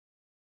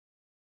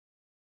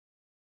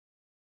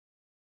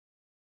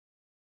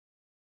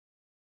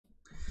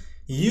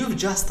You've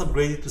just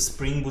upgraded to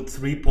Spring Boot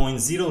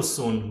 3.0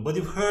 soon, but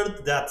you've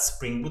heard that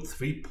Spring Boot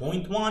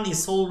 3.1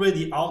 is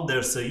already out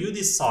there, so you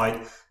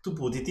decide to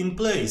put it in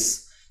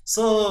place.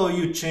 So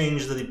you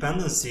change the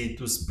dependency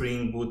to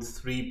Spring Boot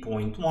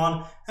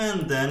 3.1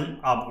 and then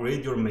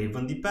upgrade your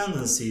Maven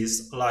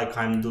dependencies like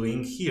I'm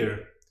doing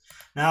here.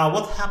 Now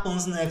what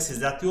happens next is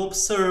that you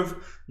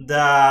observe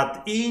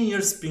that in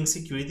your Spring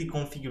Security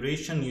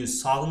configuration you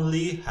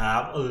suddenly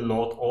have a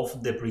lot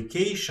of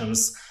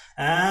deprecations,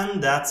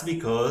 and that's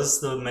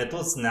because the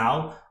methods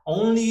now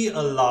only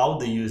allow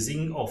the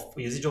usage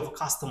of a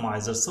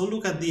customizer. So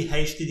look at the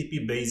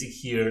HTTP basic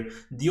here,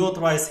 the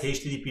authorized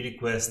HTTP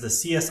request, the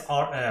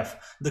CSRF,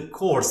 the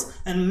course,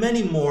 and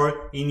many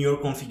more in your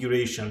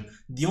configuration.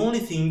 The only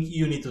thing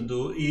you need to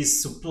do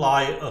is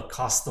supply a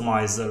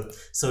customizer.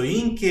 So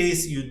in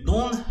case you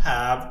don't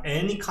have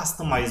any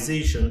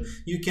customization,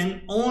 you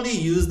can only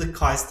use the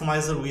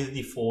customizer with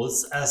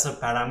defaults as a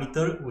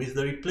parameter with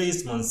the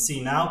replacement.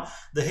 See, now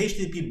the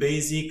HTTP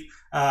basic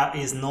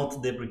is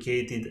not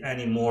deprecated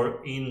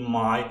anymore in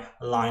my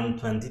line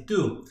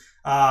 22.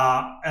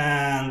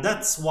 And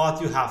that's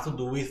what you have to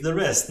do with the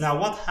rest. Now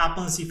what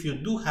happens if you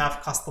do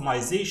have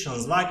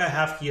customizations like I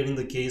have here in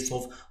the case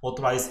of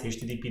authorized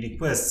HTTP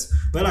requests?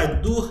 Well, I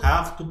do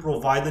have to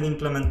provide an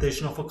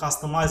implementation of a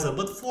customizer,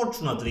 but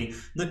fortunately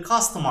the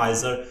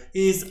customizer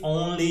is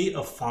only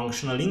a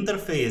functional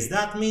interface.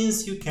 That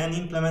means you can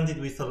implement it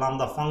with a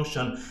Lambda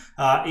function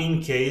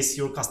in case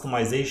your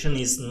customization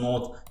is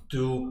not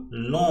too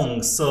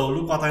long. So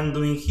look what I'm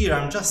doing here.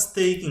 I'm just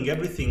taking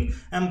everything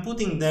and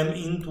putting them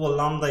into a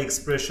Lambda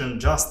expression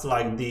just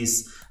like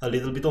this, a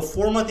little bit of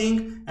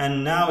formatting,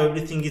 and now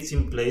everything is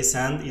in place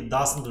and it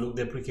doesn't look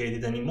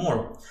deprecated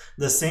anymore.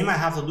 The same I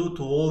have to do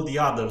to all the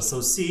others.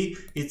 So see,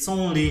 it's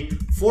only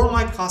for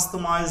my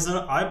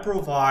customizer I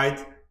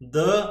provide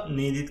the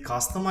needed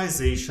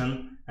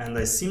customization, and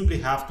I simply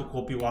have to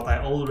copy what I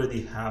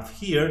already have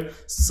here.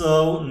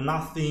 So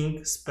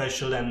nothing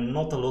special and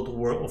not a lot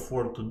of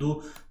work to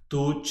do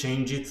to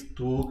change it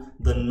to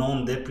the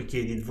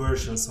non-deprecated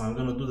version. So I'm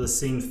going to do the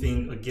same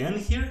thing again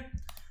here.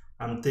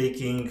 I'm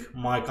taking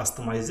my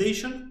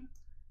customization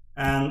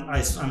and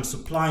I'm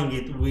supplying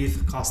it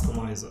with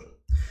customizer.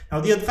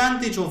 Now the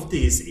advantage of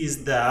this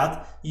is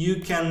that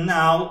you can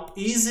now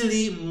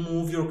easily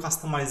move your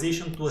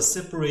customization to a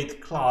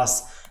separate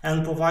class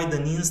and provide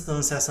an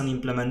instance as an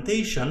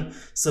implementation.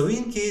 So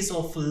in case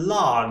of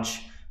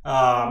large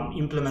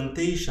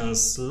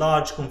implementations,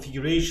 large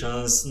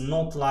configurations,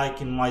 not like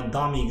in my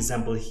dummy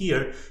example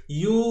here,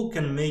 you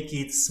can make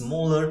it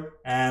smaller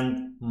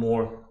and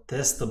more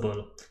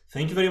testable.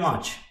 Thank you very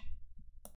much.